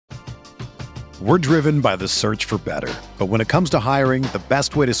We're driven by the search for better. But when it comes to hiring, the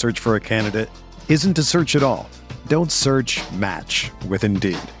best way to search for a candidate isn't to search at all. Don't search, match with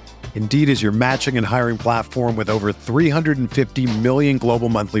Indeed. Indeed is your matching and hiring platform with over 350 million global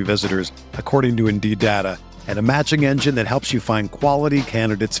monthly visitors, according to Indeed data, and a matching engine that helps you find quality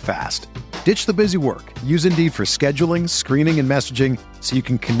candidates fast. Ditch the busy work. Use Indeed for scheduling, screening, and messaging so you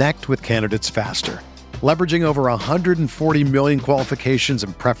can connect with candidates faster. Leveraging over 140 million qualifications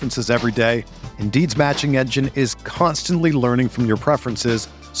and preferences every day, Indeed's matching engine is constantly learning from your preferences,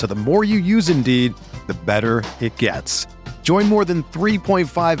 so the more you use Indeed, the better it gets. Join more than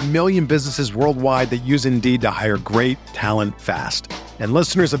 3.5 million businesses worldwide that use Indeed to hire great talent fast. And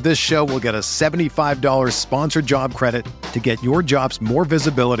listeners of this show will get a $75 sponsored job credit to get your jobs more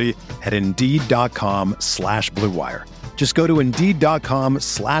visibility at Indeed.com/Blue Wire. Just go to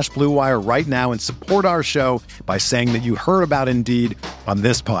Indeed.com/Blue Wire right now and support our show by saying that you heard about Indeed on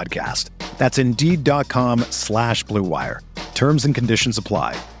this podcast. That's Indeed.com/Blue Wire. Terms and conditions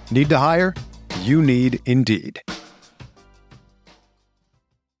apply. Need to hire? You need Indeed.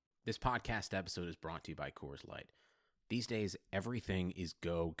 This podcast episode is brought to you by Coors Light. These days, everything is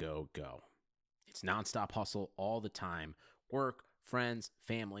go, go, go. It's nonstop hustle all the time. Work, friends,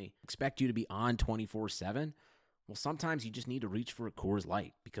 family, expect you to be on 24/7. Well, sometimes you just need to reach for a Coors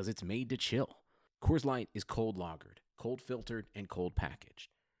Light because it's made to chill. Coors Light is cold lagered, cold filtered, and cold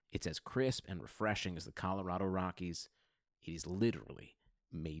packaged. It's as crisp and refreshing as the Colorado Rockies. It is literally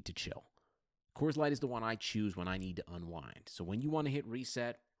made to chill. Coors Light is the one I choose when I need to unwind. So when you want to hit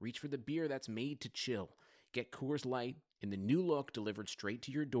reset, reach for the beer that's made to chill. Get Coors Light in the new look delivered straight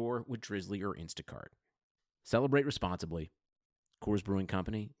to your door with Drizzly or Instacart. Celebrate responsibly. Coors Brewing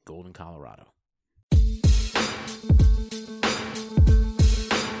Company, Golden, Colorado.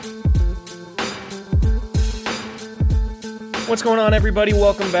 What's going on, everybody?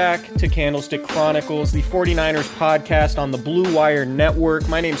 Welcome back to Candlestick Chronicles, the 49ers podcast on the Blue Wire Network.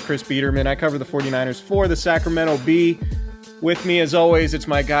 My name's Chris Biederman. I cover the 49ers for the Sacramento Bee. With me, as always, it's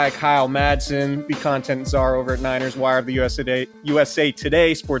my guy, Kyle Madsen, the content czar over at Niners Wire of the USA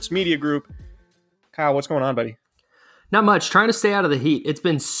Today Sports Media Group. Kyle, what's going on, buddy? Not much. Trying to stay out of the heat. It's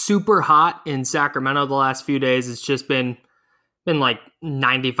been super hot in Sacramento the last few days. It's just been like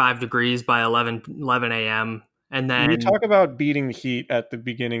 95 degrees by 11 a.m. And then you talk about beating the heat at the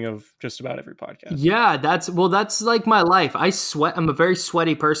beginning of just about every podcast. Yeah, that's like my life. I sweat. I'm a very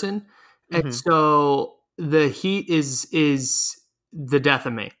sweaty person. And so the heat is the death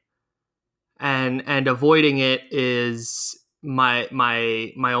of me. And avoiding it is my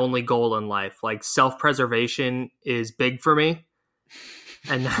only goal in life. Like, self-preservation is big for me.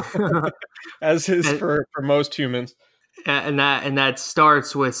 And as is for most humans. And that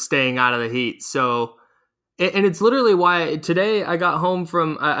starts with staying out of the heat. So, and it's literally why today I got home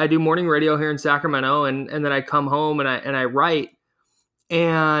from, I do morning radio here in Sacramento, and then I come home and I write,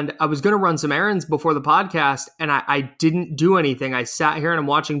 and I was going to run some errands before the podcast, and I didn't do anything. I sat here and I'm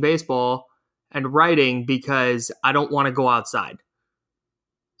watching baseball and writing because I don't want to go outside.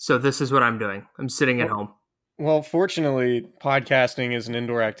 So this is what I'm doing. I'm sitting at home. Well, fortunately, podcasting is an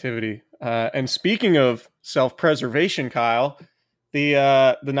indoor activity. And speaking of self-preservation, Kyle,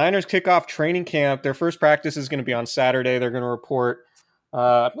 the Niners kick off training camp. Their first practice is going to be on Saturday. They're going to report,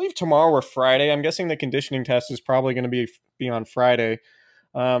 I believe, tomorrow or Friday. I'm guessing the conditioning test is probably going to be on Friday.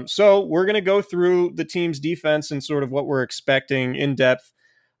 So we're going to go through the team's defense and sort of what we're expecting in depth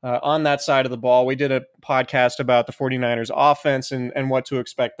on that side of the ball. We did a podcast about the 49ers offense and what to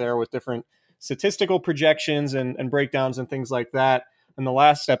expect there with different statistical projections and breakdowns and things like that. And the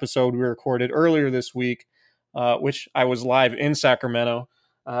last episode we recorded earlier this week, which I was live in Sacramento.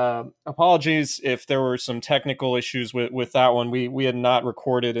 Apologies if there were some technical issues with that one. We had not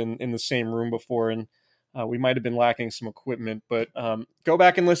recorded in the same room before, and we might have been lacking some equipment. But go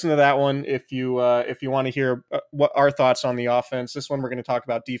back and listen to that one if you want to hear what our thoughts on the offense. This one we're going to talk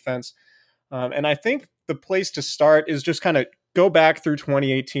about defense, and I think the place to start is just kind of go back through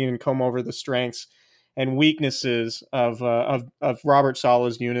 2018 and comb over the strengths and weaknesses of Robert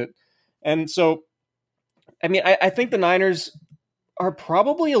Saleh's unit. And so, I mean, I think the Niners are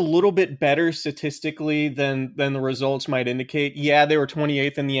probably a little bit better statistically than the results might indicate. Yeah, they were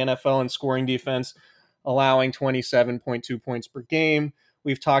 28th in the NFL in scoring defense, allowing 27.2 points per game.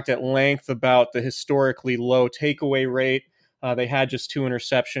 We've talked at length about the historically low takeaway rate. They had just 2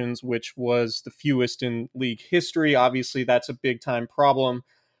 interceptions, which was the fewest in league history. Obviously, that's a big-time problem.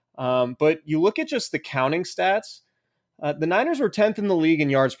 But you look at just the counting stats, the Niners were 10th in the league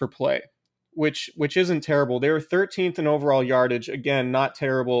in yards per play, which isn't terrible. They were 13th in overall yardage. Again, not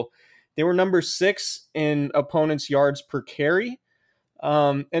terrible. They were number 6 in opponents' yards per carry.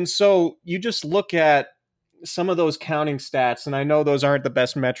 And so you just look at some of those counting stats, and I know those aren't the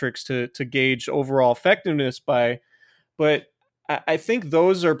best metrics to gauge overall effectiveness by, but I think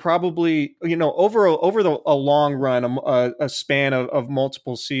those are probably, over a long run, a span of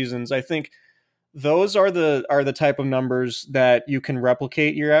multiple seasons. I think those are the type of numbers that you can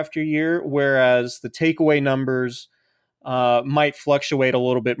replicate year after year, whereas the takeaway numbers might fluctuate a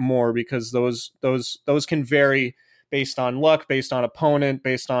little bit more because those can vary based on luck, based on opponent,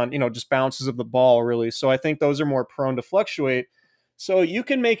 based on, just bounces of the ball, really. So I think those are more prone to fluctuate. So you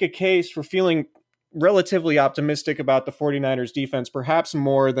can make a case for feeling relatively optimistic about the 49ers defense, perhaps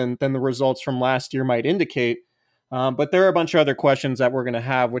more than the results from last year might indicate. But there are a bunch of other questions that we're going to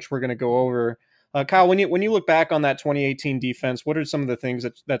have, which we're going to go over. Kyle, when you look back on that 2018 defense, what are some of the things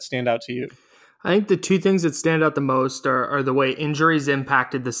that stand out to you? I think the two things that stand out the most are the way injuries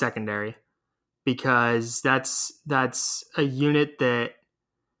impacted the secondary, because that's a unit that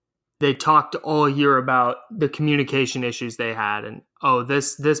they talked all year about the communication issues they had. And,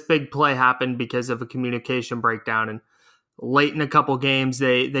 this big play happened because of a communication breakdown. And late in a couple games,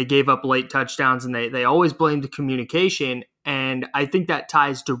 they gave up late touchdowns, and they always blamed the communication. And I think that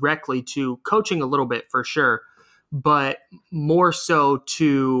ties directly to coaching a little bit for sure, but more so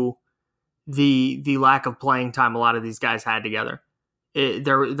to the lack of playing time a lot of these guys had together.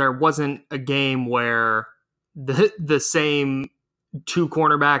 There wasn't a game where the same two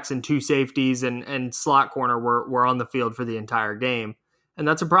cornerbacks and two safeties and slot corner were on the field for the entire game. And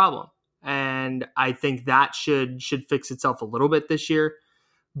that's a problem. And I think that should fix itself a little bit this year.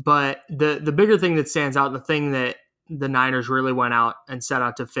 But the bigger thing that stands out, the thing that the Niners really went out and set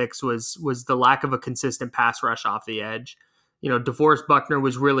out to fix was the lack of a consistent pass rush off the edge. DeForest Buckner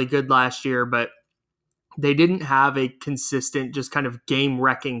was really good last year, but they didn't have a consistent, just kind of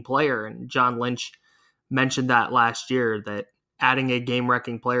game-wrecking player. And John Lynch mentioned that last year, that adding a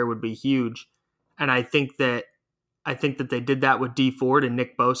game-wrecking player would be huge. And I think that they did that with Dee Ford and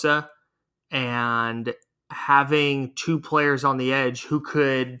Nick Bosa, and having two players on the edge who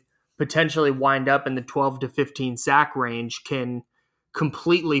could potentially wind up in the 12 to 15 sack range can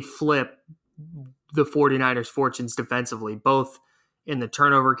completely flip the 49ers' fortunes defensively, both in the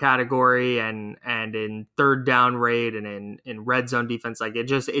turnover category and in third down rate and in red zone defense. Like it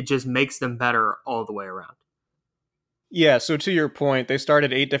just makes them better all the way around. Yeah, so to your point, they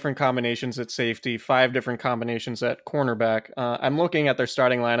started 8 different combinations at safety, 5 different combinations at cornerback. I'm looking at their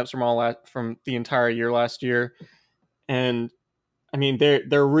starting lineups from the entire year last year, and I mean,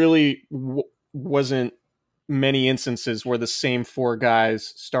 there really wasn't many instances where the same 4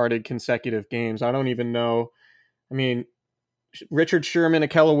 guys started consecutive games. I don't even know. I mean, Richard Sherman,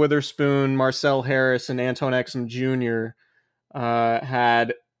 Ahkello Witherspoon, Marcel Harris, and Antone Exum Jr.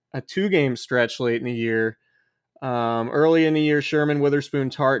 Had a 2-game stretch late in the year. Early in the year, Sherman, Witherspoon,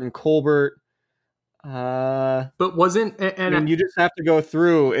 Tart, and Colbert. But wasn't and you just have to go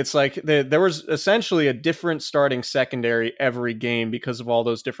through. It's like there was essentially a different starting secondary every game because of all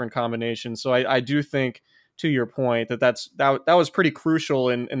those different combinations. So I do think, to your point, that was pretty crucial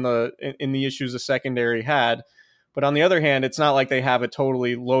in the issues the secondary had. But on the other hand, it's not like they have a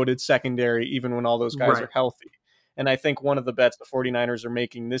totally loaded secondary even when all those guys are healthy. And I think one of the bets the 49ers are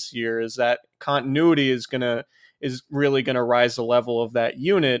making this year is that continuity is really going to rise the level of that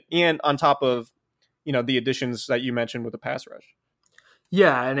unit, and on top of, the additions that you mentioned with the pass rush.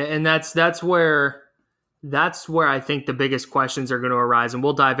 Yeah, and that's where I think the biggest questions are going to arise, and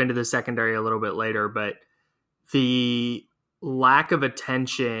we'll dive into the secondary a little bit later, but the lack of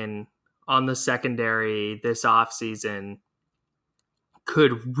attention on the secondary this offseason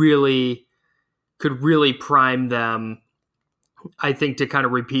could really prime them, I think, to kind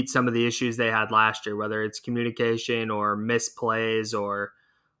of repeat some of the issues they had last year, whether it's communication or misplays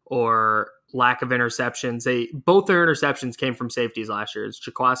or lack of interceptions. Both their interceptions came from safeties last year. It's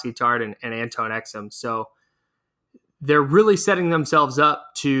Jaquiski Tartt and Antone Exum. So they're really setting themselves up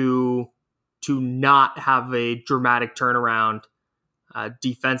to not have a dramatic turnaround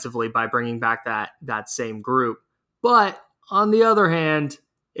defensively by bringing back that same group. But on the other hand,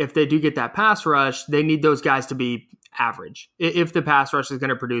 if they do get that pass rush, they need those guys to be average if the pass rush is going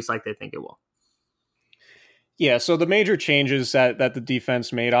to produce like they think it will. Yeah, so the major changes that the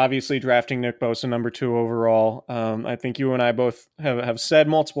defense made, obviously drafting Nick Bosa number 2 overall. I think you and I both have said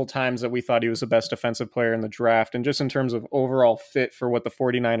multiple times that we thought he was the best defensive player in the draft. And just in terms of overall fit for what the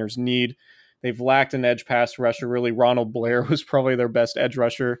 49ers need, they've lacked an edge pass rusher. Really, Ronald Blair was probably their best edge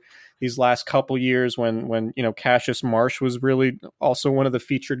rusher these last couple years when Cassius Marsh was really also one of the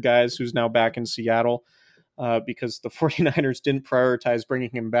featured guys who's now back in Seattle because the 49ers didn't prioritize bringing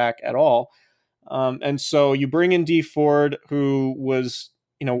him back at all. And so you bring in Dee Ford, who was,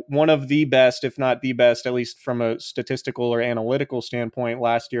 one of the best, if not the best, at least from a statistical or analytical standpoint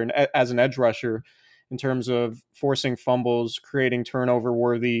last year, and as an edge rusher in terms of forcing fumbles, creating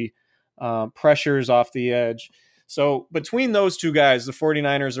turnover-worthy pressures off the edge. So between those two guys, the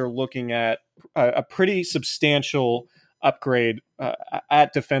 49ers are looking at a pretty substantial upgrade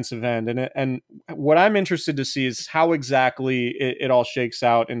at defensive end. And what I'm interested to see is how exactly it all shakes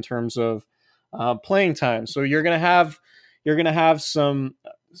out in terms of playing time. So you're going to have some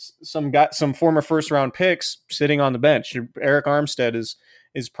former first round picks sitting on the bench. Eric Armstead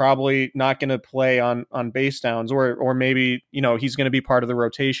is probably not going to play on base downs, or maybe he's going to be part of the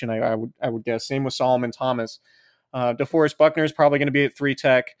rotation. I would guess. Same with Solomon Thomas. DeForest Buckner is probably going to be at 3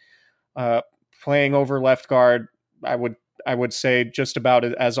 tech, playing over left guard. I would say just about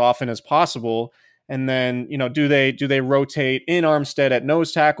as often as possible. And then, do they rotate in Armstead at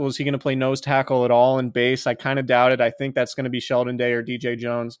nose tackle? Is he going to play nose tackle at all in base? I kind of doubt it. I think that's going to be Sheldon Day or DJ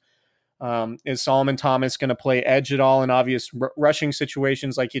Jones. Is Solomon Thomas going to play edge at all in obvious rushing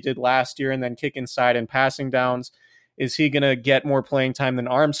situations like he did last year and then kick inside and passing downs? Is he going to get more playing time than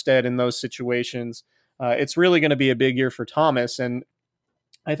Armstead in those situations? It's really going to be a big year for Thomas. And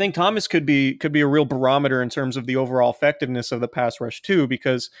I think Thomas could be a real barometer in terms of the overall effectiveness of the pass rush too,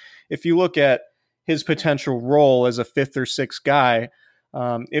 because if you look at his potential role as a 5th or 6th guy,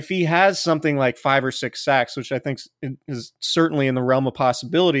 if he has something like 5 or 6 sacks, which I think is certainly in the realm of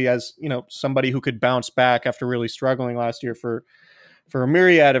possibility, as somebody who could bounce back after really struggling last year for a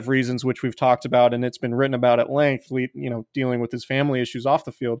myriad of reasons, which we've talked about and it's been written about at length, dealing with his family issues off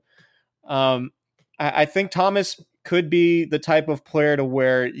the field. I think Thomas could be the type of player to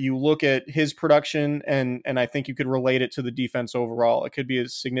where you look at his production and I think you could relate it to the defense overall. It could be a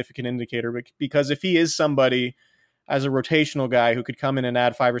significant indicator, because if he is somebody as a rotational guy who could come in and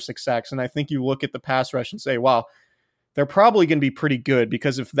add 5 or 6 sacks, and I think you look at the pass rush and say, wow, they're probably going to be pretty good,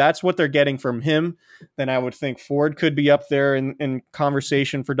 because if that's what they're getting from him, then I would think Ford could be up there in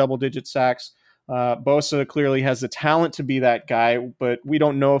conversation for double-digit sacks. Bosa clearly has the talent to be that guy, but we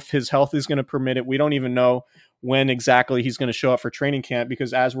don't know if his health is going to permit it. We don't even know when exactly he's going to show up for training camp,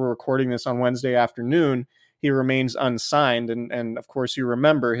 because as we're recording this on Wednesday afternoon, he remains unsigned. And of course, you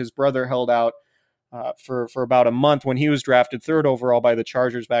remember his brother held out for about a month when he was drafted 3rd overall by the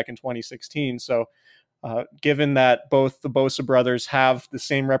Chargers back in 2016. So given that both the Bosa brothers have the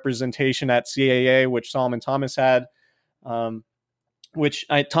same representation at CAA, which Solomon Thomas had,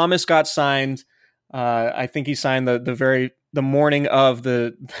 Thomas got signed. I think he signed the morning of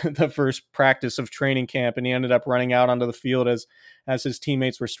the first practice of training camp, and he ended up running out onto the field as his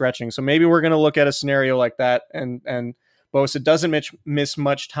teammates were stretching. So maybe we're going to look at a scenario like that, and Bosa doesn't miss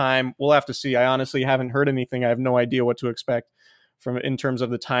much time. We'll have to see. I honestly haven't heard anything. I have no idea what to expect in terms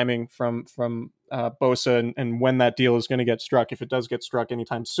of the timing from Bosa and when that deal is going to get struck, if it does get struck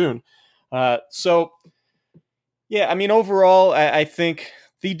anytime soon. So yeah, I mean, overall, I think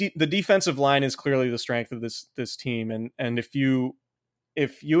the defensive line is clearly the strength of this team. And if you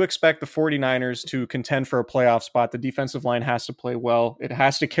expect the 49ers to contend for a playoff spot, the defensive line has to play well. It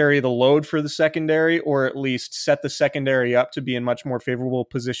has to carry the load for the secondary, or at least set the secondary up to be in much more favorable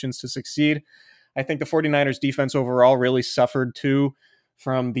positions to succeed. I think the 49ers defense overall really suffered too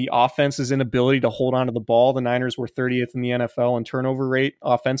from the offense's inability to hold onto the ball. The Niners were 30th in the NFL in turnover rate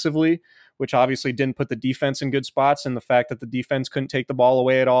offensively, which obviously didn't put the defense in good spots. And the fact that the defense couldn't take the ball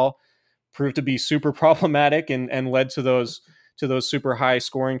away at all proved to be super problematic and led to those super high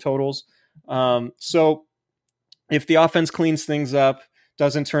scoring totals. So if the offense cleans things up,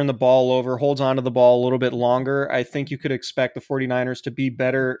 doesn't turn the ball over, holds onto the ball a little bit longer, I think you could expect the 49ers to be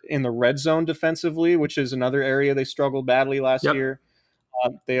better in the red zone defensively, which is another area they struggled badly last year.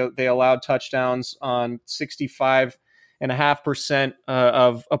 They allowed touchdowns on 65.5%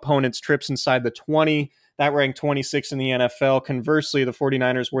 of opponents' trips inside the 20. That ranked 26 in the NFL. Conversely, the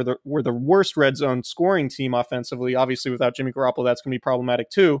 49ers were the worst red zone scoring team offensively. Obviously, without Jimmy Garoppolo, that's going to be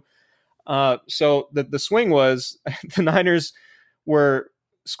problematic too. So the swing was the Niners were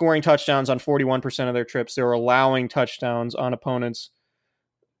scoring touchdowns on 41% of their trips. They were allowing touchdowns on opponents'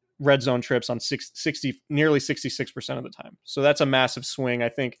 red zone trips on nearly 66% of the time. So that's a massive swing. I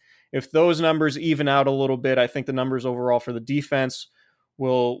think if those numbers even out a little bit, I think the numbers overall for the defense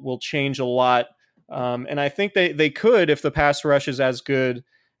will change a lot. And I think they could, if the pass rush is as good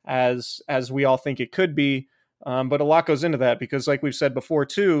as we all think it could be. But a lot goes into that, because like we've said before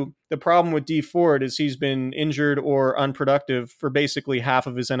too, the problem with Dee Ford is he's been injured or unproductive for basically half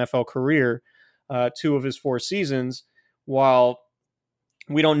of his NFL career, 2 of his 4 seasons, while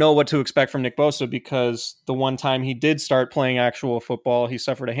we don't know what to expect from Nick Bosa, because the one time he did start playing actual football, he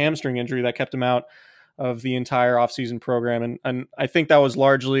suffered a hamstring injury that kept him out of the entire offseason program. And I think that was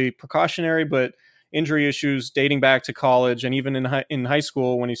largely precautionary, but injury issues dating back to college and even in high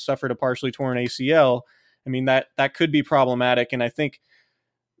school when he suffered a partially torn ACL, I mean, that could be problematic. And I think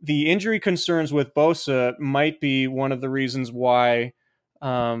the injury concerns with Bosa might be one of the reasons why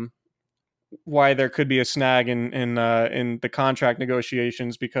there could be a snag in the contract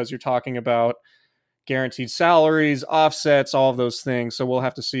negotiations, because you're talking about guaranteed salaries, offsets, all of those things. So we'll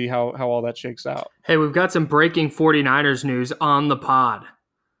have to see how all that shakes out. Hey, we've got some breaking 49ers news on the pod.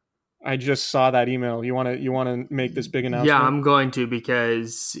 I just saw that email. You want to make this big announcement? Yeah, I'm going to,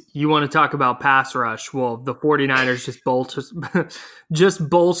 because you want to talk about pass rush. Well, the 49ers just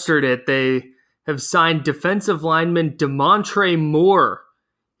bolstered it. They have signed defensive lineman Demontre Moore,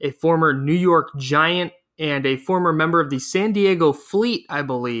 a former New York Giant and a former member of the San Diego Fleet, I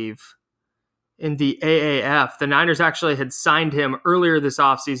believe, in the AAF. The Niners actually had signed him earlier this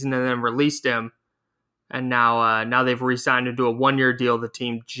offseason and then released him. And now they've re-signed into a 1-year deal the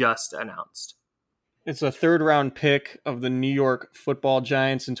team just announced. It's a 3rd-round pick of the New York Football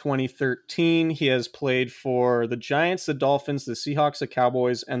Giants in 2013. He has played for the Giants, the Dolphins, the Seahawks, the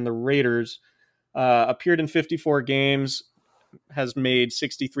Cowboys, and the Raiders. Appeared in 54 games, has made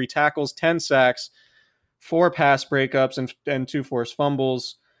 63 tackles, 10 sacks, 4 pass breakups, and 2 forced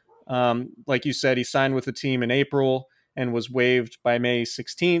fumbles. Like you said, he signed with the team in April and was waived by May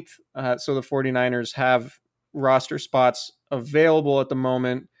 16th. So the 49ers have roster spots available at the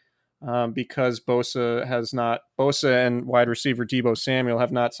moment because Bosa and wide receiver Deebo Samuel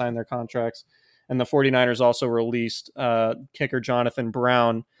have not signed their contracts. And the 49ers also released kicker Jonathan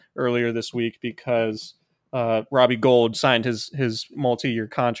Brown earlier this week because Robbie Gould signed his multi-year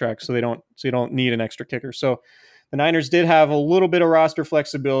contract, so they don't need an extra kicker. So the Niners did have a little bit of roster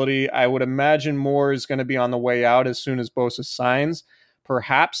flexibility. I would imagine Moore is going to be on the way out as soon as Bosa signs.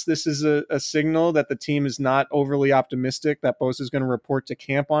 Perhaps this is a signal that the team is not overly optimistic that Bosa is going to report to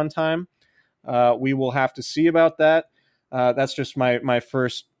camp on time. We will have to see about that. That's just my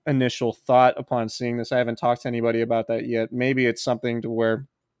first initial thought upon seeing this. I haven't talked to anybody about that yet. Maybe it's something to where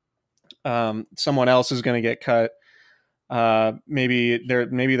someone else is going to get cut. Maybe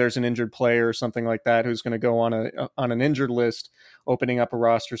there's an injured player or something like that who's going to go on an injured list, opening up a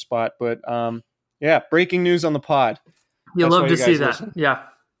roster spot. But yeah, breaking news on the pod. You'll love to see that. Listen. Yeah.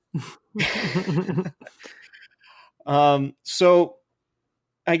 So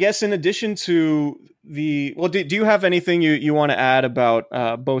I guess in addition to do you have anything you want to add about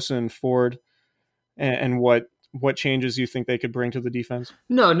Bosa and Ford and what changes you think they could bring to the defense?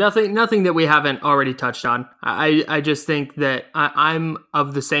 No, nothing that we haven't already touched on. I just think that I'm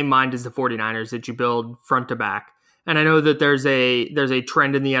of the same mind as the 49ers, that you build front to back. And I know that there's a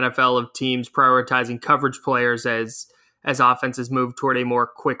trend in the NFL of teams prioritizing coverage players as offenses move toward a more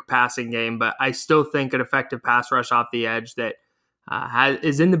quick passing game. But I still think an effective pass rush off the edge that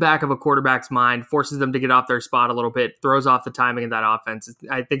is in the back of a quarterback's mind, forces them to get off their spot a little bit, throws off the timing of that offense.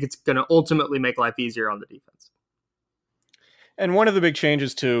 I think it's going to ultimately make life easier on the defense. And one of the big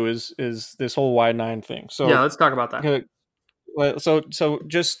changes too is this whole wide 9 thing. So yeah, let's talk about that. So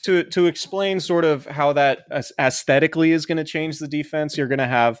just to explain sort of how that aesthetically is going to change the defense, you're going to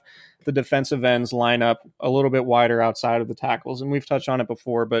have the defensive ends line up a little bit wider outside of the tackles. And we've touched on it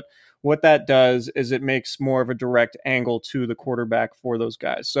before, but what that does is it makes more of a direct angle to the quarterback for those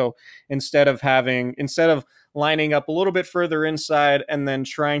guys. So instead of lining up a little bit further inside and then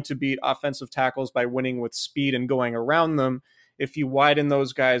trying to beat offensive tackles by winning with speed and going around them, if you widen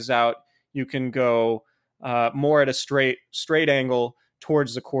those guys out, you can go more at a straight angle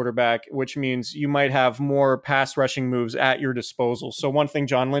towards the quarterback, which means you might have more pass rushing moves at your disposal. So one thing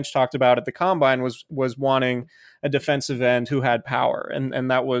John Lynch talked about at the Combine was wanting a defensive end who had power.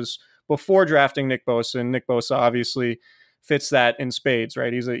 And that was before drafting Nick Bosa. And Nick Bosa obviously fits that in spades,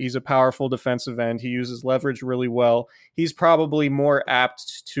 right? He's a powerful defensive end. He uses leverage really well. He's probably more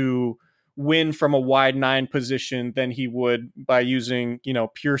apt to win from a wide 9 position than he would by using,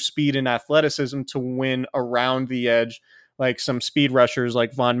 pure speed and athleticism to win around the edge. Like some speed rushers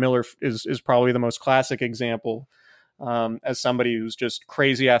like Von Miller is probably the most classic example as somebody who's just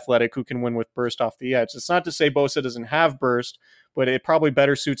crazy athletic who can win with burst off the edge. It's not to say Bosa doesn't have burst, but it probably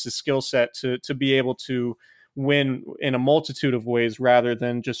better suits his skill set to be able to win in a multitude of ways rather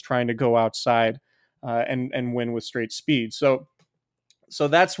than just trying to go outside and win with straight speed. So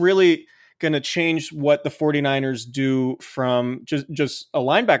that's really going to change what the 49ers do from just a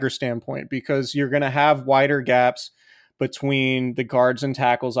linebacker standpoint, because you're going to have wider gaps between the guards and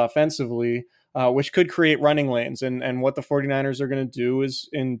tackles offensively, which could create running lanes. And what the 49ers are going to do is,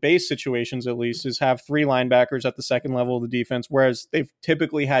 in base situations at least, is have 3 linebackers at the second level of the defense, whereas they've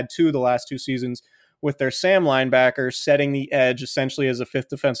typically had 2 the last 2 seasons, with their Sam linebacker setting the edge essentially as a 5th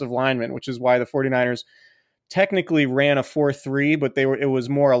defensive lineman, which is why the 49ers technically ran a 4-3, but it was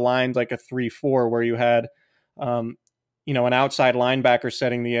more aligned like a 3-4, where you had an outside linebacker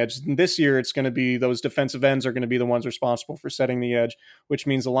setting the edge. And this year, it's going to be those defensive ends are going to be the ones responsible for setting the edge, which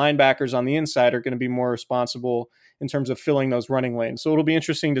means the linebackers on the inside are going to be more responsible in terms of filling those running lanes. So it'll be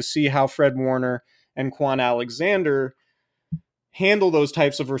interesting to see how Fred Warner and Quan Alexander handle those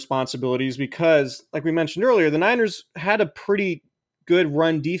types of responsibilities, because, like we mentioned earlier, the Niners had a pretty good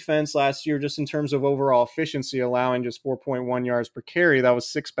run defense last year, just in terms of overall efficiency, allowing just 4.1 yards per carry. That was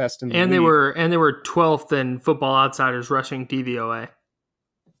 6th best in the league. They were 12th in Football Outsiders rushing DVOA.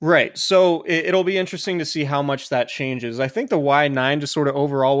 Right. So it'll be interesting to see how much that changes. I think the Y9 just sort of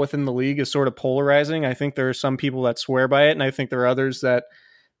overall within the league is sort of polarizing. I think there are some people that swear by it, and I think there are others that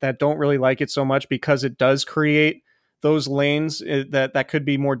don't really like it so much, because it does create those lanes that could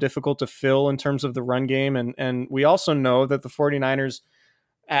be more difficult to fill in terms of the run game. And we also know that the 49ers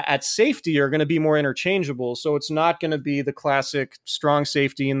at safety are going to be more interchangeable. So it's not going to be the classic strong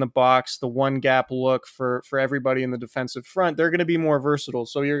safety in the box, the one gap look for everybody in the defensive front. They're going to be more versatile.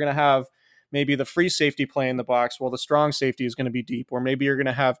 So you're going to have maybe the free safety play in the box while the strong safety is going to be deep, or maybe you're going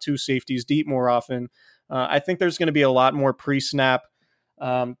to have 2 safeties deep more often. I think there's going to be a lot more pre-snap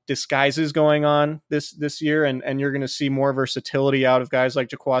disguises going on this year, and you're going to see more versatility out of guys like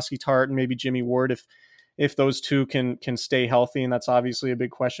Jaquiski Tartt and maybe Jimmy Ward if those 2 can stay healthy, and that's obviously a big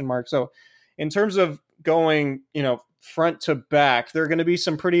question mark. So in terms of going front to back, there are going to be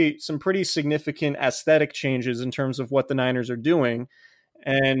some pretty significant aesthetic changes in terms of what the Niners are doing.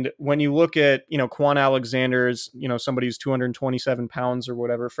 And when you look at Quan Alexander's somebody who's 227 pounds or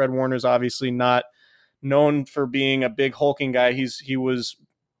whatever, Fred Warner's obviously not known for being a big hulking guy. He was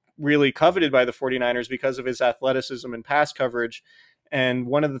really coveted by the 49ers because of his athleticism and pass coverage. And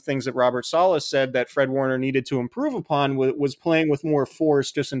one of the things that Robert Saleh said that Fred Warner needed to improve upon was playing with more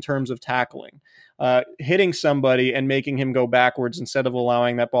force, just in terms of tackling, hitting somebody and making him go backwards instead of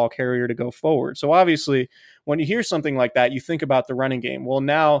allowing that ball carrier to go forward. So obviously, when you hear something like that, you think about the running game. Well,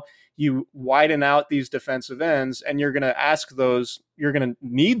 now you widen out these defensive ends, and you're going to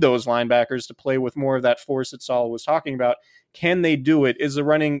need those linebackers to play with more of that force that Saleh was talking about. Can they do it? Is the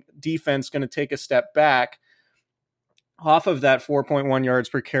running defense going to take a step back off of that 4.1 yards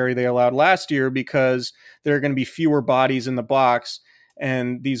per carry they allowed last year, because there are going to be fewer bodies in the box,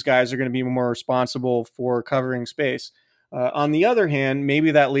 and these guys are going to be more responsible for covering space? On the other hand,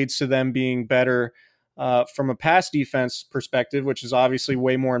 maybe that leads to them being better from a pass defense perspective, which is obviously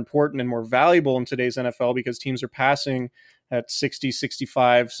way more important and more valuable in today's NFL, because teams are passing at 60,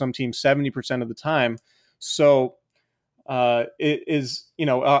 65, some teams 70% of the time. So it is,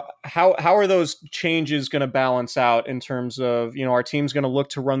 how are those changes going to balance out in terms of, our team's going to look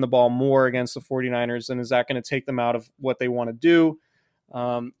to run the ball more against the 49ers, and is that going to take them out of what they want to do?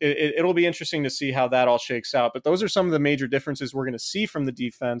 It'll be interesting to see how that all shakes out. But those are some of the major differences we're going to see from the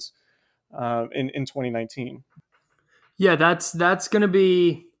defense in 2019. Yeah, that's going to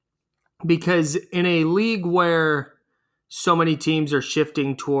be, because in a league where so many teams are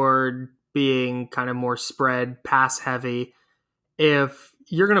shifting toward being kind of more spread, pass heavy, if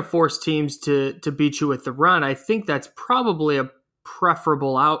you're going to force teams to beat you with the run, I think that's probably a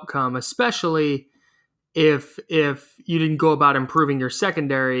preferable outcome, especially if you didn't go about improving your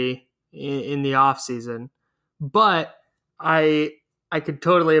secondary in the offseason. But I could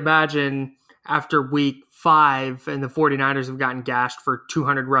totally imagine after week 5 and the 49ers have gotten gashed for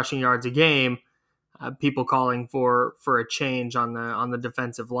 200 rushing yards a game, people calling for a change on the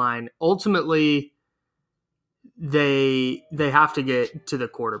defensive line. Ultimately, they have to get to the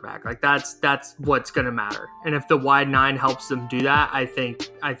quarterback. Like that's what's going to matter. And if the wide 9 helps them do that, I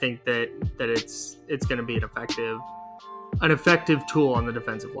think that it's going to be an effective tool on the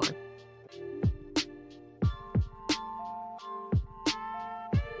defensive line.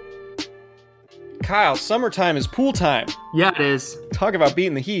 Kyle, summertime is pool time. Yeah, it is. Talk about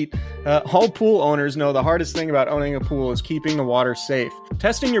beating the heat. All pool owners know the hardest thing about owning a pool is keeping the water safe.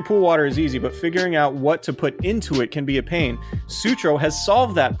 Testing your pool water is easy, but figuring out what to put into it can be a pain. Sutro has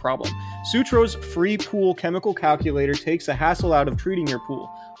solved that problem. Sutro's free pool chemical calculator takes the hassle out of treating your pool.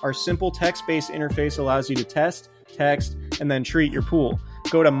 Our simple text-based interface allows you to test, text, and then treat your pool.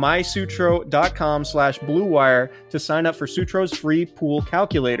 Go to mysutro.com/bluewire to sign up for Sutro's free pool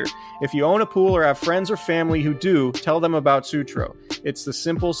calculator. If you own a pool or have friends or family who do, tell them about Sutro. It's the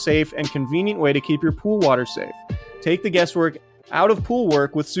simple, safe, and convenient way to keep your pool water safe. Take the guesswork out of pool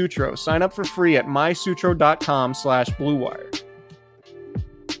work with Sutro. Sign up for free at mysutro.com/bluewire.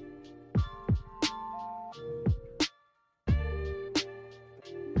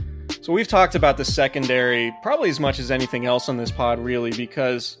 So we've talked about the secondary probably as much as anything else on this pod, really,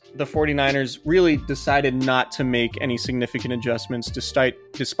 because the 49ers really decided not to make any significant adjustments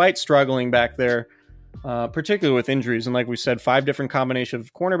despite struggling back there, particularly with injuries. And like we said, 5 different combinations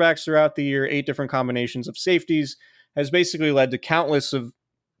of cornerbacks throughout the year, 8 different combinations of safeties, has basically led to countless of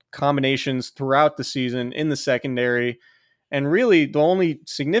combinations throughout the season in the secondary. And really, the only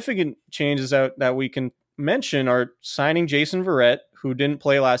significant changes that we can mention are signing Jason Verrett, who didn't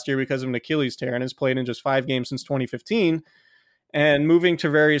play last year because of an Achilles tear and has played in just 5 games since 2015, and moving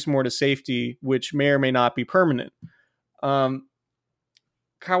Tarvarius Moore to safety, which may or may not be permanent. Kyle,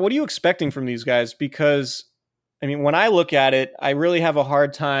 what are you expecting from these guys? Because, I mean, when I look at it, I really have a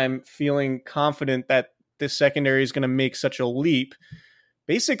hard time feeling confident that this secondary is going to make such a leap,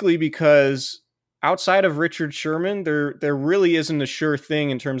 basically because outside of Richard Sherman, there really isn't a sure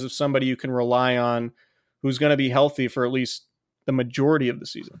thing in terms of somebody you can rely on who's going to be healthy for at least the majority of the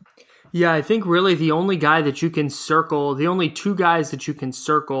season. Yeah, I think really the only guy that you can circle, the only 2 guys that you can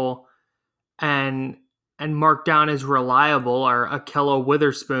circle and mark down as reliable are Ahkello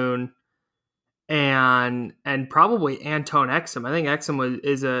Witherspoon and probably Antone Exum. I think Exum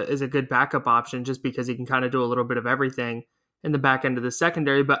is a good backup option just because he can kind of do a little bit of everything in the back end of the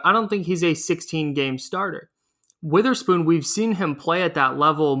secondary, but I don't think he's a 16-game starter. Witherspoon, we've seen him play at that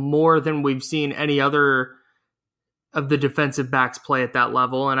level more than we've seen any other of the defensive backs play at that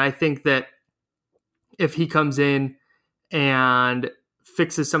level. And I think that if he comes in and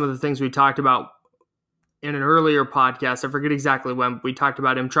fixes some of the things we talked about in an earlier podcast, I forget exactly when, we talked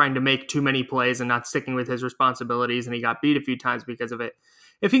about him trying to make too many plays and not sticking with his responsibilities, and he got beat a few times because of it.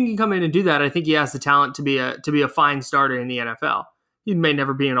 If he can come in and do that, I think he has the talent to be a fine starter in the NFL. He may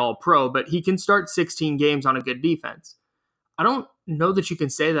never be an all-pro, but he can start 16 games on a good defense. I don't know that you can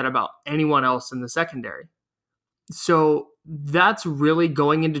say that about anyone else in the secondary. So that's really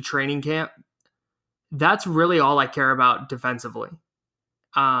going into training camp. That's really all I care about defensively.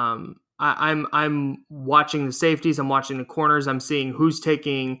 I'm watching the safeties. I'm watching the corners. I'm seeing who's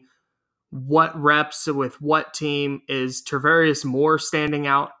taking what reps with what team. Is Tarvarius Moore standing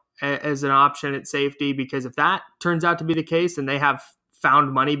out as an option at safety? Because if that turns out to be the case and they have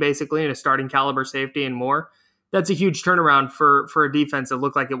found money basically in a starting caliber safety and more, that's a huge turnaround for a defense that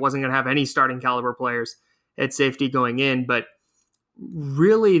looked like it wasn't going to have any starting caliber players at safety going in. But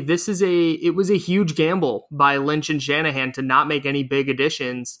really, it was a huge gamble by Lynch and Shanahan to not make any big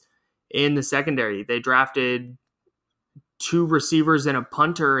additions in the secondary. They drafted 2 receivers and a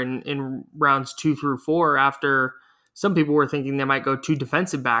punter in rounds 2 through 4 after some people were thinking they might go 2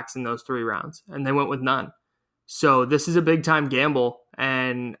 defensive backs in those 3 rounds, and they went with none. So this is a big time gamble,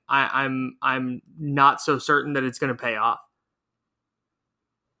 and I'm not so certain that it's going to pay off.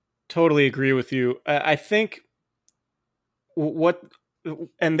 Totally agree with you. I think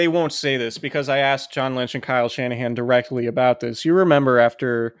and they won't say this because I asked John Lynch and Kyle Shanahan directly about this. You remember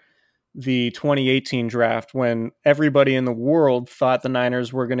after the 2018 draft when everybody in the world thought the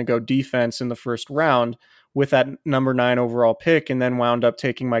Niners were going to go defense in the first round with that number 9 overall pick, and then wound up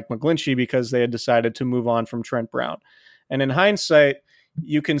taking Mike McGlinchey because they had decided to move on from Trent Brown. And in hindsight,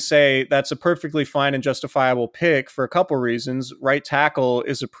 you can say that's a perfectly fine and justifiable pick for a couple reasons. Right tackle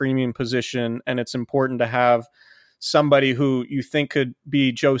is a premium position, and it's important to have somebody who you think could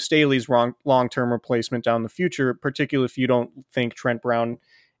be Joe Staley's long-term replacement down the future, particularly if you don't think Trent Brown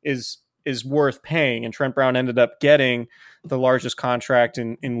is worth paying. And Trent Brown ended up getting the largest contract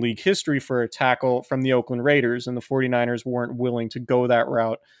in league history for a tackle from the Oakland Raiders, and the 49ers weren't willing to go that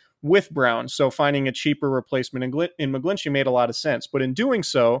route with Brown. So finding a cheaper replacement in McGlinchey made a lot of sense. But in doing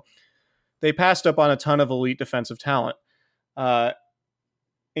so, they passed up on a ton of elite defensive talent,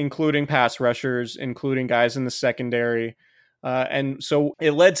 including pass rushers, including guys in the secondary. And so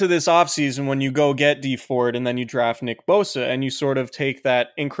it led to this offseason when you go get Dee Ford and then you draft Nick Bosa, and you sort of take that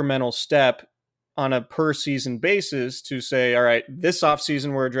incremental step on a per season basis to say, all right, this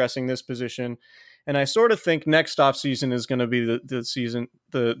offseason we're addressing this position. And I sort of think next offseason is going to be the season,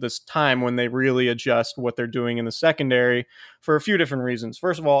 this time when they really adjust what they're doing in the secondary for a few different reasons.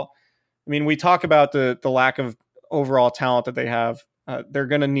 First of all, I mean, we talk about the lack of overall talent that they have. They're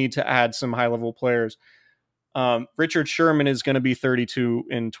going to need to add some high-level players. Richard Sherman is going to be 32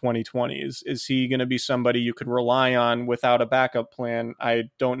 in 2020. Is he going to be somebody you could rely on without a backup plan? I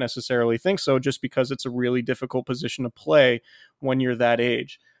don't necessarily think so, just because it's a really difficult position to play when you're that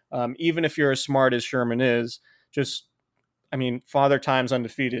age. Even if you're as smart as Sherman is, Father Time's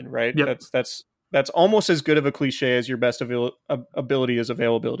undefeated, right? Yep. That's that's almost as good of a cliche as your best ability is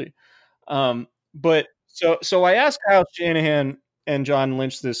availability. But so I asked Kyle Shanahan and John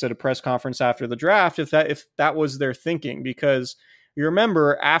Lynch this at a press conference after the draft if that was their thinking, because you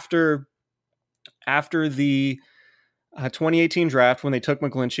remember after the 2018 draft, when they took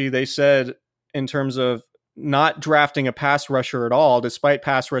McGlinchey, they said, in terms of not drafting a pass rusher at all, despite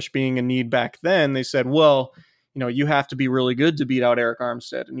pass rush being a need back then, they said, well, you have to be really good to beat out Eric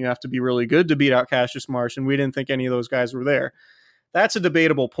Armstead, and you have to be really good to beat out Cassius Marsh, and we didn't think any of those guys were there. That's a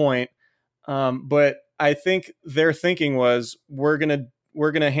debatable point, but I think their thinking was we're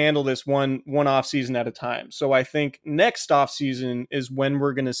gonna handle this one off season at a time. So I think next off season is when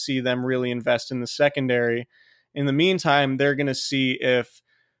we're gonna see them really invest in the secondary. In the meantime, they're gonna see if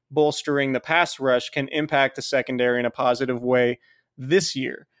bolstering the pass rush can impact the secondary in a positive way this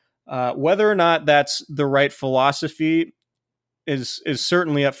year. Whether or not that's the right philosophy is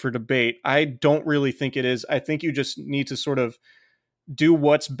certainly up for debate. I don't really think it is. I think you just need to sort of do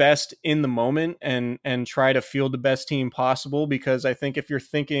what's best in the moment and try to field the best team possible, because I think if you're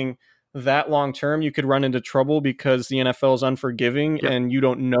thinking that long term, you could run into trouble because the NFL is unforgiving. Yep. And you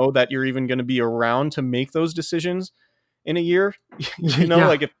don't know that you're even going to be around to make those decisions in a year. Yeah.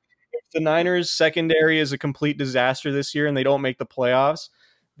 Like if the Niners secondary is a complete disaster this year and they don't make the playoffs,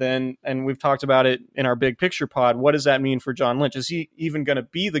 then, and we've talked about it in our big picture pod, what does that mean for John Lynch? Is he even going to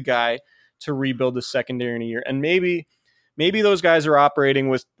be the guy to rebuild the secondary in a year? And maybe those guys are operating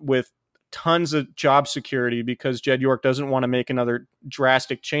with tons of job security because Jed York doesn't want to make another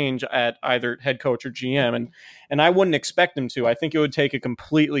drastic change at either head coach or GM. And I wouldn't expect him to. I think it would take a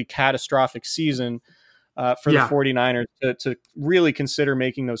completely catastrophic season for the 49ers to really consider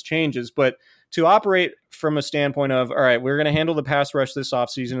making those changes. But to operate from a standpoint of, all right, we're going to handle the pass rush this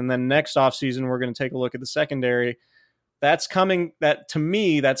offseason, and then next offseason, we're going to take a look at the secondary. That's coming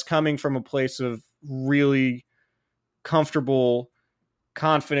from a place of really comfortable,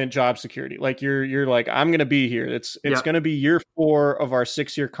 confident job security. Like you're like, I'm going to be here. It's going to be year 4 of our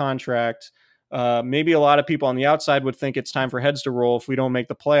 6-year contract. Maybe a lot of people on the outside would think it's time for heads to roll if we don't make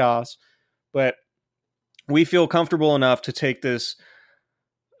the playoffs, but we feel comfortable enough to take this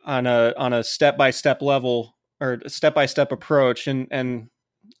on a step-by-step level or a step-by-step approach. And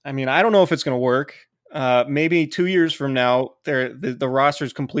I mean, I don't know if it's going to work. Maybe 2 years from now, the roster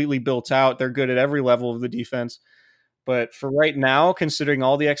is completely built out. They're good at every level of the defense. But for right now, considering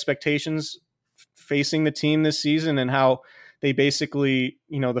all the expectations facing the team this season and how they basically,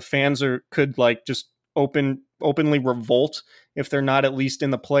 the fans could like just openly revolt if they're not at least in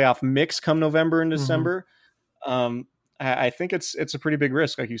the playoff mix come November and December. I think it's a pretty big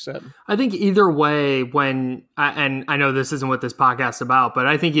risk, like you said. I think either way, and I know this isn't what this podcast is about, but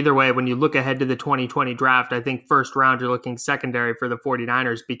I think either way, when you look ahead to the 2020 draft, I think first round, you're looking secondary for the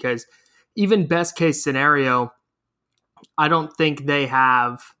 49ers, because even best case scenario, I don't think they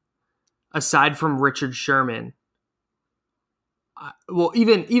have, aside from Richard Sherman, well,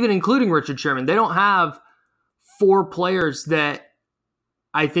 even including Richard Sherman, they don't have 4 players that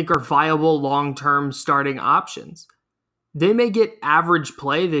I think are viable long-term starting options. They may get average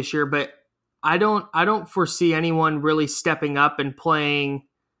play this year, but I don't foresee anyone really stepping up and playing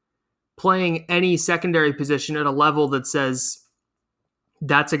any secondary position at a level that says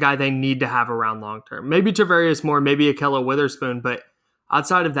that's a guy they need to have around long term. Maybe Tarvarius Moore, maybe Ahkello Witherspoon, but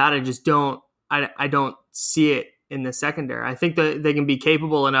outside of that, I just don't see it in the secondary. I think that they can be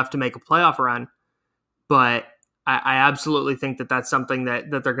capable enough to make a playoff run, but I absolutely think that that's something that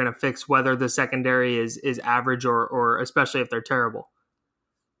they're going to fix, whether the secondary is average or especially if they're terrible.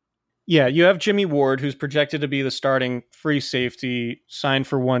 Yeah, you have Jimmy Ward, who's projected to be the starting free safety, signed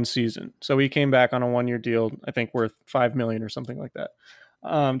for 1 season. So he came back on a 1-year deal, I think worth $5 million or something like that.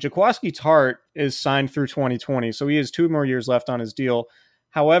 Jaquiski Tartt is signed through 2020, so he has 2 more years left on his deal.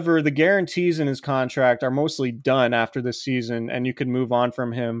 However, the guarantees in his contract are mostly done after this season, and you can move on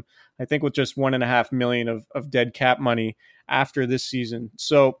from him, I think, with just $1.5 million of dead cap money after this season.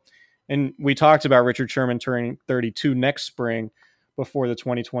 So, and we talked about Richard Sherman turning 32 next spring before the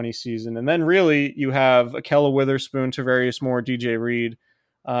 2020 season. And then really you have Ahkello Witherspoon, Tarvarius Moore, DJ Reed,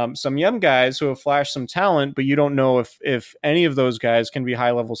 some young guys who have flashed some talent, but you don't know if any of those guys can be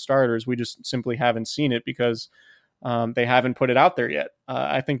high-level starters. We just simply haven't seen it because they haven't put it out there yet.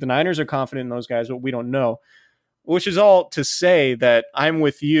 I think the Niners are confident in those guys, but we don't know. Which is all to say that I'm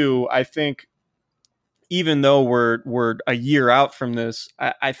with you. I think even though we're a year out from this,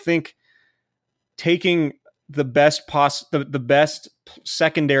 I think taking the best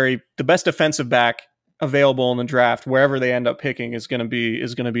secondary, the best defensive back available in the draft, wherever they end up picking, is going to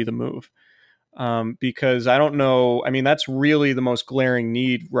be the move. because I don't know. I mean, that's really the most glaring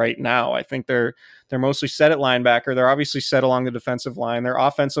need right now. I think they're mostly set at linebacker. They're obviously set along the defensive line. Their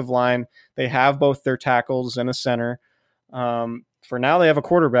offensive line, they have both their tackles and a center. For now, they have a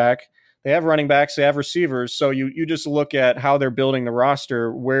quarterback. They have running backs. They have receivers. So you just look at how they're building the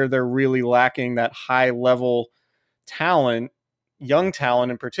roster, where they're really lacking that high-level talent, young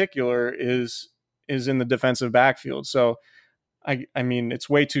talent in particular, is in the defensive backfield. So, I mean, it's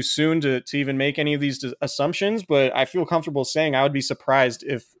way too soon to even make any of these assumptions, but I feel comfortable saying I would be surprised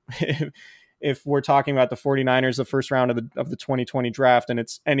if we're talking about the 49ers, the first round of the 2020 draft, and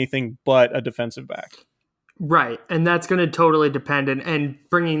it's anything but a defensive back. Right. And that's going to totally depend. And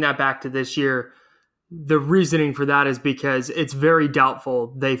bringing that back to this year, the reasoning for that is because it's very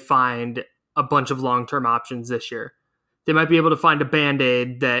doubtful they find a bunch of long-term options this year. They might be able to find a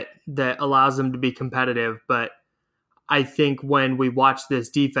Band-Aid that allows them to be competitive, but I think when we watch this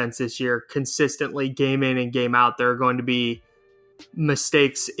defense this year, consistently game in and game out, there are going to be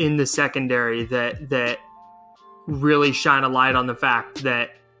mistakes in the secondary that really shine a light on the fact that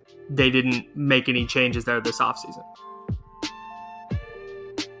they didn't make any changes there this offseason.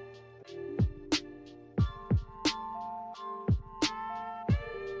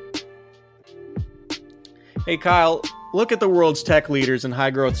 Hey, Kyle, look at the world's tech leaders and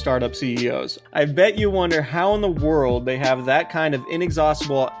high-growth startup CEOs. I bet you wonder how in the world they have that kind of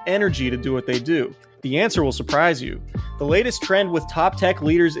inexhaustible energy to do what they do. The answer will surprise you. The latest trend with top tech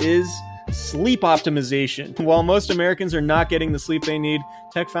leaders is sleep optimization. While most Americans are not getting the sleep they need,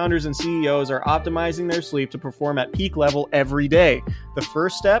 tech founders and CEOs are optimizing their sleep to perform at peak level every day. The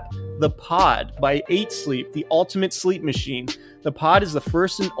first step, the Pod by 8 Sleep, the ultimate sleep machine. The Pod is the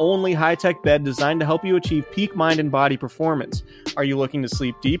first and only high-tech bed designed to help you achieve peak mind and body performance. Are you looking to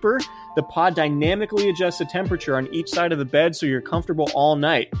sleep deeper? The Pod dynamically adjusts the temperature on each side of the bed so you're comfortable all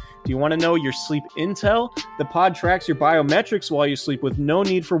night. Do you want to know your sleep intel? The Pod tracks your biometrics while you sleep with no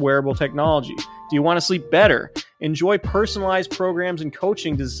need for wearable technology. Do you want to sleep better? Enjoy personalized programs and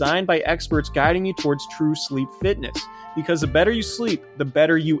coaching designed by experts guiding you towards true sleep fitness. Because the better you sleep, the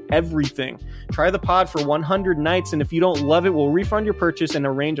better you everything. Try the Pod for 100 nights, and if you don't love it, we'll refund your purchase and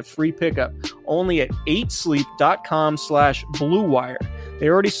arrange a free pickup. Only at 8sleep.com/bluewire. They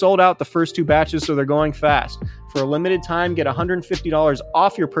already sold out the first 2 batches, so they're going fast. For a limited time, get $150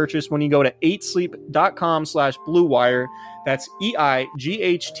 off your purchase when you go to 8sleep.com/bluewire. That's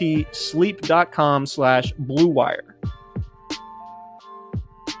EIGHT sleep.com/bluewire.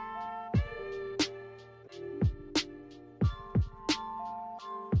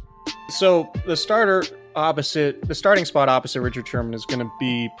 So the starting spot opposite Richard Sherman is going to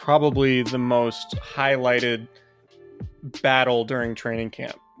be probably the most highlighted battle during training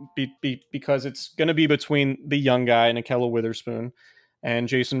camp because it's going to be between the young guy, Nikella Witherspoon, and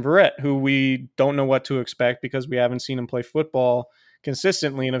Jason Verrett, who we don't know what to expect because we haven't seen him play football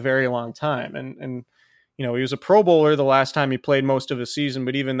consistently in a very long time. And you know, he was a Pro Bowler the last time he played most of the season,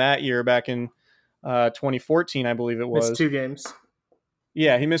 but even that year, back in 2014, I believe it was. Missed 2 games.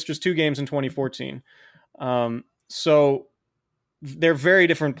 Yeah, he missed just 2 games in 2014. So they're very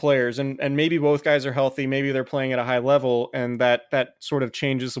different players, and maybe both guys are healthy. Maybe they're playing at a high level, and that sort of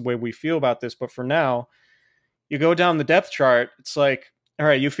changes the way we feel about this. But for now, you go down the depth chart, it's like, all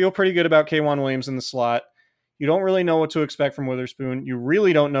right, you feel pretty good about K'Waun Williams in the slot. You don't really know what to expect from Witherspoon. You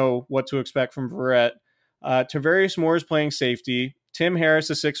really don't know what to expect from Verrett. Tavarius Moore is playing safety. Tim Harris,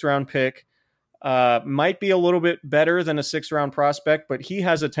 a 6th-round pick, might be a little bit better than a 6th-round prospect, but he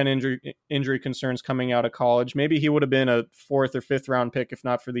has a 10 injury concerns coming out of college. Maybe he would have been a 4th or 5th-round pick if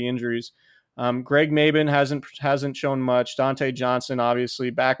not for the injuries. Greg Mabin hasn't shown much. Dante Johnson, obviously,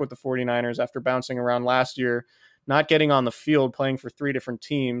 back with the 49ers after bouncing around last year, not getting on the field, playing for 3 different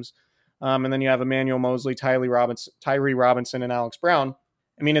teams. And then you have Emmanuel Mosley, Tyree Robinson, and Alex Brown.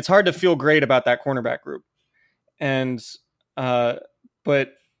 I mean, it's hard to feel great about that cornerback group. And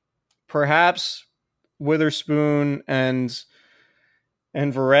but perhaps Witherspoon and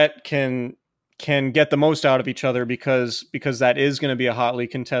Verrett can get the most out of each other because that is going to be a hotly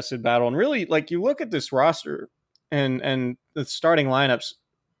contested battle. And really, like, you look at this roster and the starting lineups.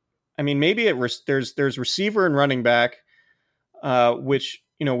 I mean, maybe there's receiver and running back, which,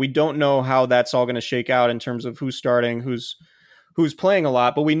 you know, we don't know how that's all going to shake out in terms of who's starting, who's playing a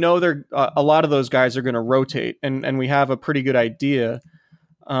lot, but we know a lot of those guys are going to rotate, and we have a pretty good idea.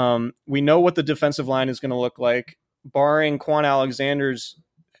 We know what the defensive line is going to look like. Barring Quan Alexander's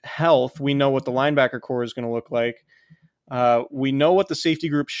health, we know what the linebacker core is going to look like. We know what the safety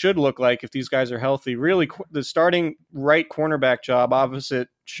group should look like if these guys are healthy. Really, the starting right cornerback job opposite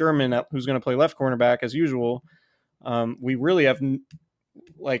Sherman, who's going to play left cornerback as usual, we really have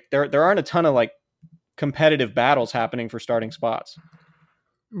like there aren't a ton of like competitive battles happening for starting spots.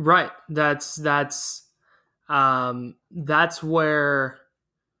 Right. That's where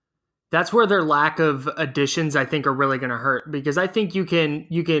their lack of additions, I think, are really going to hurt, because I think you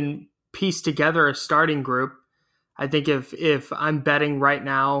can piece together a starting group. I think if I'm betting right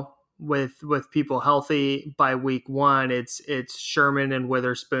now with people healthy by week 1, it's Sherman and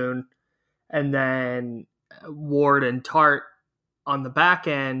Witherspoon, and then Ward and Tart on the back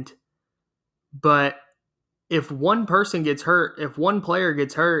end. But if one person gets hurt, if one player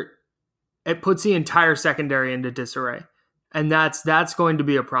gets hurt, it puts the entire secondary into disarray. And that's going to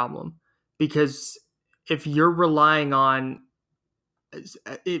be a problem, because if you're relying on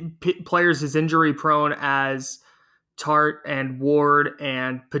players as injury prone as Tart and Ward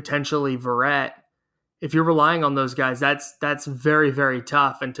and potentially Verrett, if you're relying on those guys, that's very, very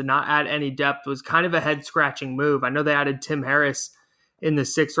tough. And to not add any depth was kind of a head scratching move. I know they added Tim Harris in the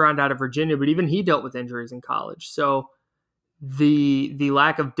 6th round out of Virginia, but even he dealt with injuries in college. So the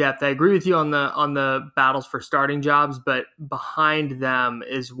lack of depth, I agree with you on the battles for starting jobs, but behind them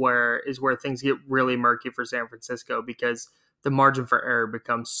is where things get really murky for San Francisco, because the margin for error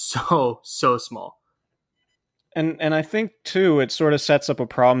becomes so small. And I think too, it sort of sets up a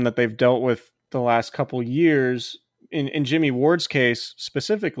problem that they've dealt with the last couple years in Jimmy Ward's case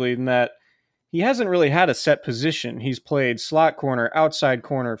specifically, in that he hasn't really had a set position. He's played slot corner, outside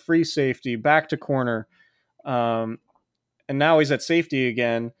corner, free safety, back to corner, and now he's at safety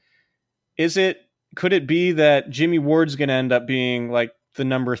again. Could it be that Jimmy Ward's going to end up being like the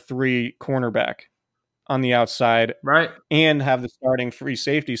number 3 cornerback on the outside, right, and have the starting free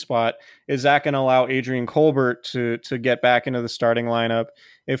safety spot? Is that going to allow Adrian Colbert to get back into the starting lineup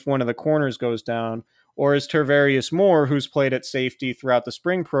if one of the corners goes down? Or is Tarvarius Moore, who's played at safety throughout the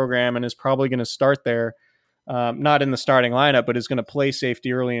spring program and is probably going to start there, not in the starting lineup, but is going to play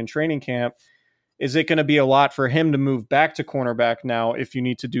safety early in training camp, is it going to be a lot for him to move back to cornerback now if you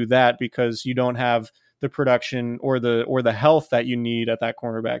need to do that, because you don't have the production or the health that you need at that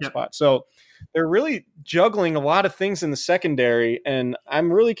cornerback spot? So they're really juggling a lot of things in the secondary, and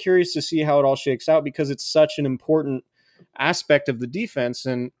I'm really curious to see how it all shakes out, because it's such an important aspect of the defense.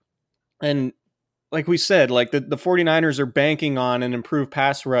 And like we said, like the 49ers are banking on an improved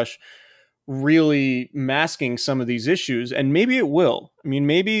pass rush really masking some of these issues, and maybe it will. I mean,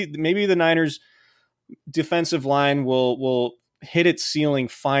 maybe the Niners defensive line will hit its ceiling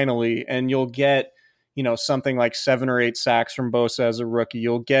finally, and you'll get, something like 7 or 8 sacks from Bosa as a rookie.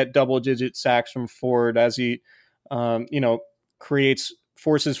 You'll get double-digit sacks from Ford as he,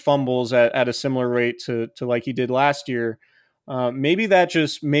 forces fumbles at a similar rate to like he did last year. Maybe that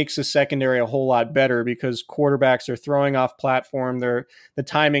just makes the secondary a whole lot better, because quarterbacks are throwing off platform. The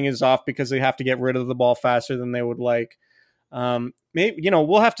timing is off because they have to get rid of the ball faster than they would like. Maybe,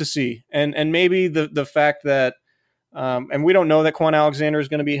 we'll have to see. And maybe the fact that, and we don't know that Quan Alexander is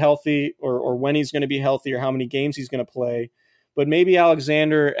going to be healthy, or when he's going to be healthy, or how many games he's going to play. But maybe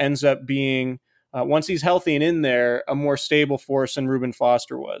Alexander ends up being, once he's healthy and in there, a more stable force than Reuben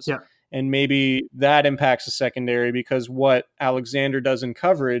Foster was. Yeah. And maybe that impacts the secondary, because what Alexander does in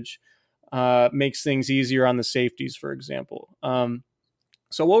coverage makes things easier on the safeties, for example.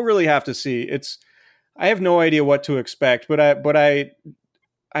 So we'll really have to see. I have no idea what to expect, but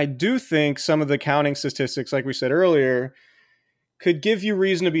I do think some of the counting statistics, like we said earlier, could give you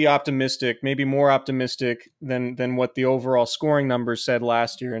reason to be optimistic, maybe more optimistic than what the overall scoring numbers said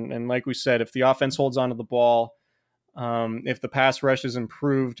last year. And like we said, if the offense holds onto the ball, if the pass rush is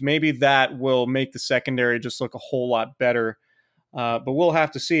improved, maybe that will make the secondary just look a whole lot better. But we'll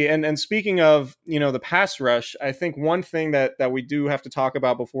have to see. And speaking of, the pass rush, I think one thing that we do have to talk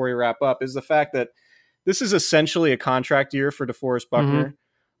about before we wrap up is the fact that this is essentially a contract year for DeForest Buckner.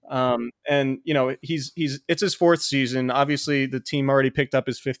 Mm-hmm. And it's his 4th season. Obviously the team already picked up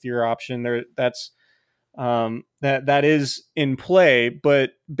his 5th year option there. That is in play,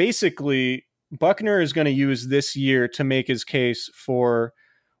 but basically Buckner is going to use this year to make his case for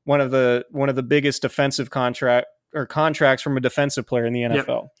one of the biggest defensive contracts from a defensive player in the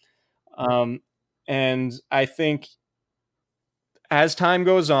NFL. Yep. And I think as time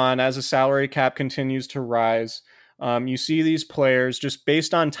goes on, as the salary cap continues to rise, you see these players just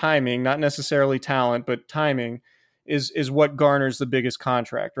based on timing, not necessarily talent, but timing is what garners the biggest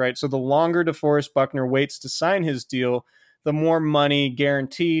contract, right? So the longer DeForest Buckner waits to sign his deal, the more money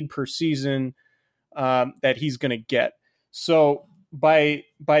guaranteed per season that he's going to get. So by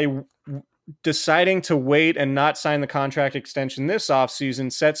deciding to wait and not sign the contract extension this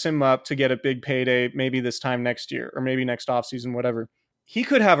offseason sets him up to get a big payday, maybe this time next year, or maybe next offseason, whatever. He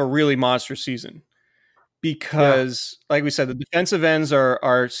could have a really monster season. because, like we said, the defensive ends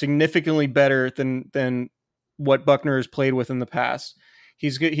are significantly better than what Buckner has played with in the past.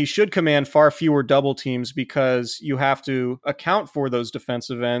 He should command far fewer double teams because you have to account for those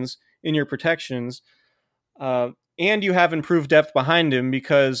defensive ends in your protections. And you have improved depth behind him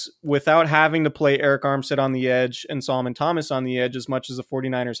because without having to play Eric Armstead on the edge and Solomon Thomas on the edge as much as the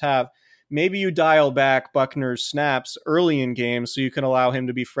 49ers have, maybe you dial back Buckner's snaps early in games so you can allow him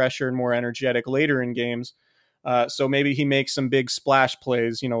to be fresher and more energetic later in games. So maybe he makes some big splash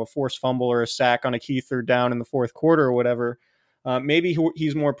plays, a forced fumble or a sack on a key third down in the fourth quarter or whatever. Maybe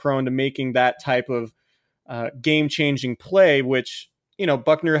he's more prone to making that type of game-changing play, which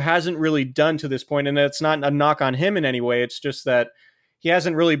Buckner hasn't really done to this point, and it's not a knock on him in any way. It's just that he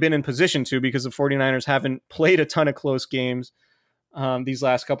hasn't really been in position to because the 49ers haven't played a ton of close games these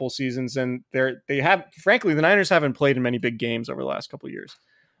last couple of seasons, and frankly, the Niners haven't played in many big games over the last couple of years.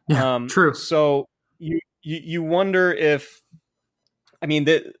 Yeah, true. So you wonder if,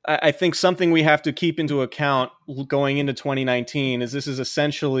 I think something we have to keep into account going into 2019 is this is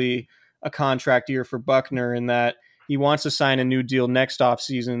essentially a contract year for Buckner in that he wants to sign a new deal next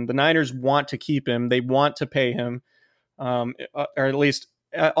offseason. The Niners want to keep him. They want to pay him, or at least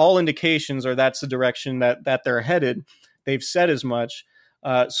all indications are that's the direction that they're headed. They've said as much.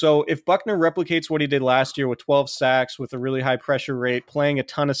 So if Buckner replicates what he did last year with 12 sacks, with a really high pressure rate, playing a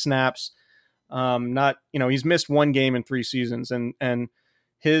ton of snaps, he's missed one game in 3 seasons, and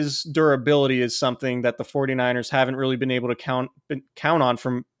his durability is something that the 49ers haven't really been able to count on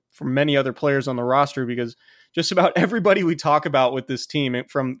from many other players on the roster, because just about everybody we talk about with this team,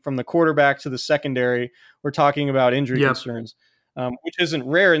 from the quarterback to the secondary, we're talking about injury concerns, which isn't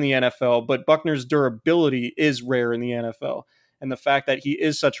rare in the NFL, but Buckner's durability is rare in the NFL. And the fact that he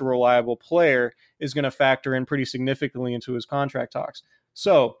is such a reliable player is going to factor in pretty significantly into his contract talks.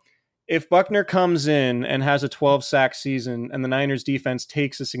 So if Buckner comes in and has a 12-sack season and the Niners defense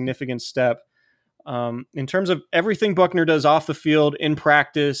takes a significant step, in terms of everything Buckner does off the field, in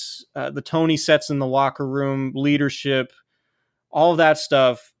practice, the tone he sets in the locker room, leadership, all of that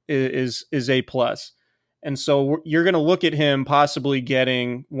stuff is A+. And so you're going to look at him possibly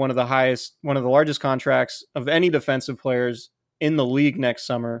getting one of the largest contracts of any defensive players in the league next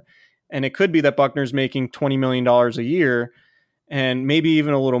summer. And it could be that Buckner's making $20 million a year, and maybe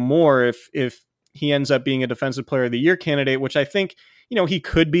even a little more if he ends up being a defensive player of the year candidate, which I think, he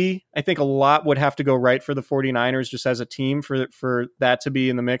could be. I think a lot would have to go right for the 49ers just as a team for that to be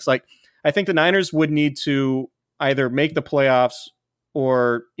in the mix. Like, I think the Niners would need to either make the playoffs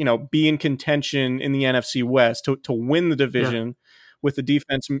or, be in contention in the NFC West to win the division, with the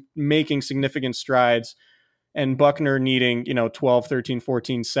defense making significant strides and Buckner needing, 12, 13,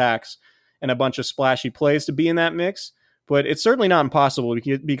 14 sacks and a bunch of splashy plays to be in that mix. But it's certainly not impossible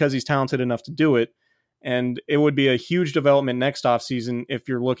because he's talented enough to do it. And it would be a huge development next offseason if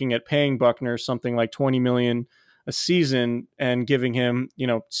you're looking at paying Buckner something like $20 million a season and giving him,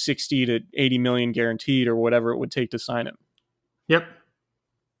 60 to 80 million guaranteed or whatever it would take to sign him. Yep.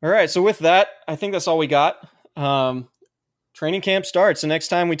 All right. So with that, I think that's all we got. Training camp starts. The next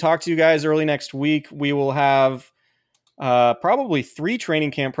time we talk to you guys early next week, we will have probably 3 training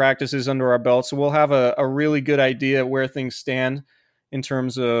camp practices under our belt. So we'll have a really good idea where things stand in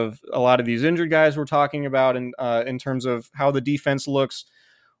terms of a lot of these injured guys we're talking about, and in terms of how the defense looks,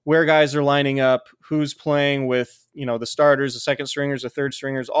 where guys are lining up, who's playing with, the starters, the second stringers, the third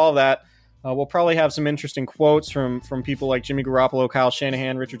stringers, all of that. We'll probably have some interesting quotes from people like Jimmy Garoppolo, Kyle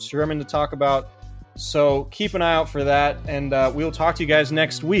Shanahan, Richard Sherman to talk about. So keep an eye out for that, and we'll talk to you guys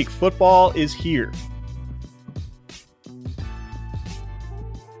next week. Football is here.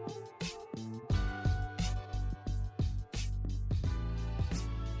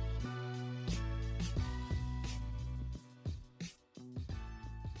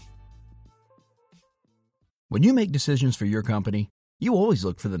 When you make decisions for your company, you always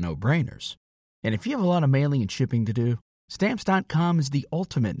look for the no-brainers. And if you have a lot of mailing and shipping to do, Stamps.com is the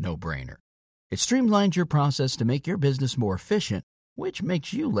ultimate no-brainer. It streamlines your process to make your business more efficient, which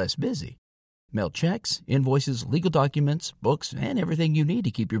makes you less busy. Mail checks, invoices, legal documents, books, and everything you need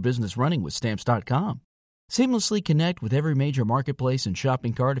to keep your business running with Stamps.com. Seamlessly connect with every major marketplace and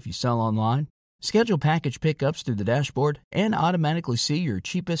shopping cart if you sell online. Schedule package pickups through the dashboard and automatically see your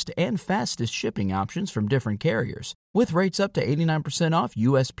cheapest and fastest shipping options from different carriers, with rates up to 89% off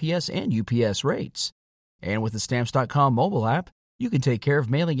USPS and UPS rates. And with the Stamps.com mobile app, you can take care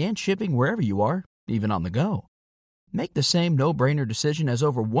of mailing and shipping wherever you are, even on the go. Make the same no-brainer decision as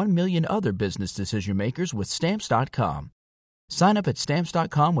over 1 million other business decision makers with Stamps.com. Sign up at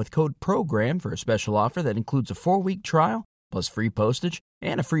Stamps.com with code PROGRAM for a special offer that includes a 4-week trial, plus free postage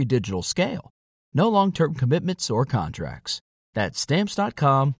and a free digital scale. No long-term commitments or contracts. That's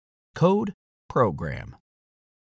Stamps.com, code PROGRAM.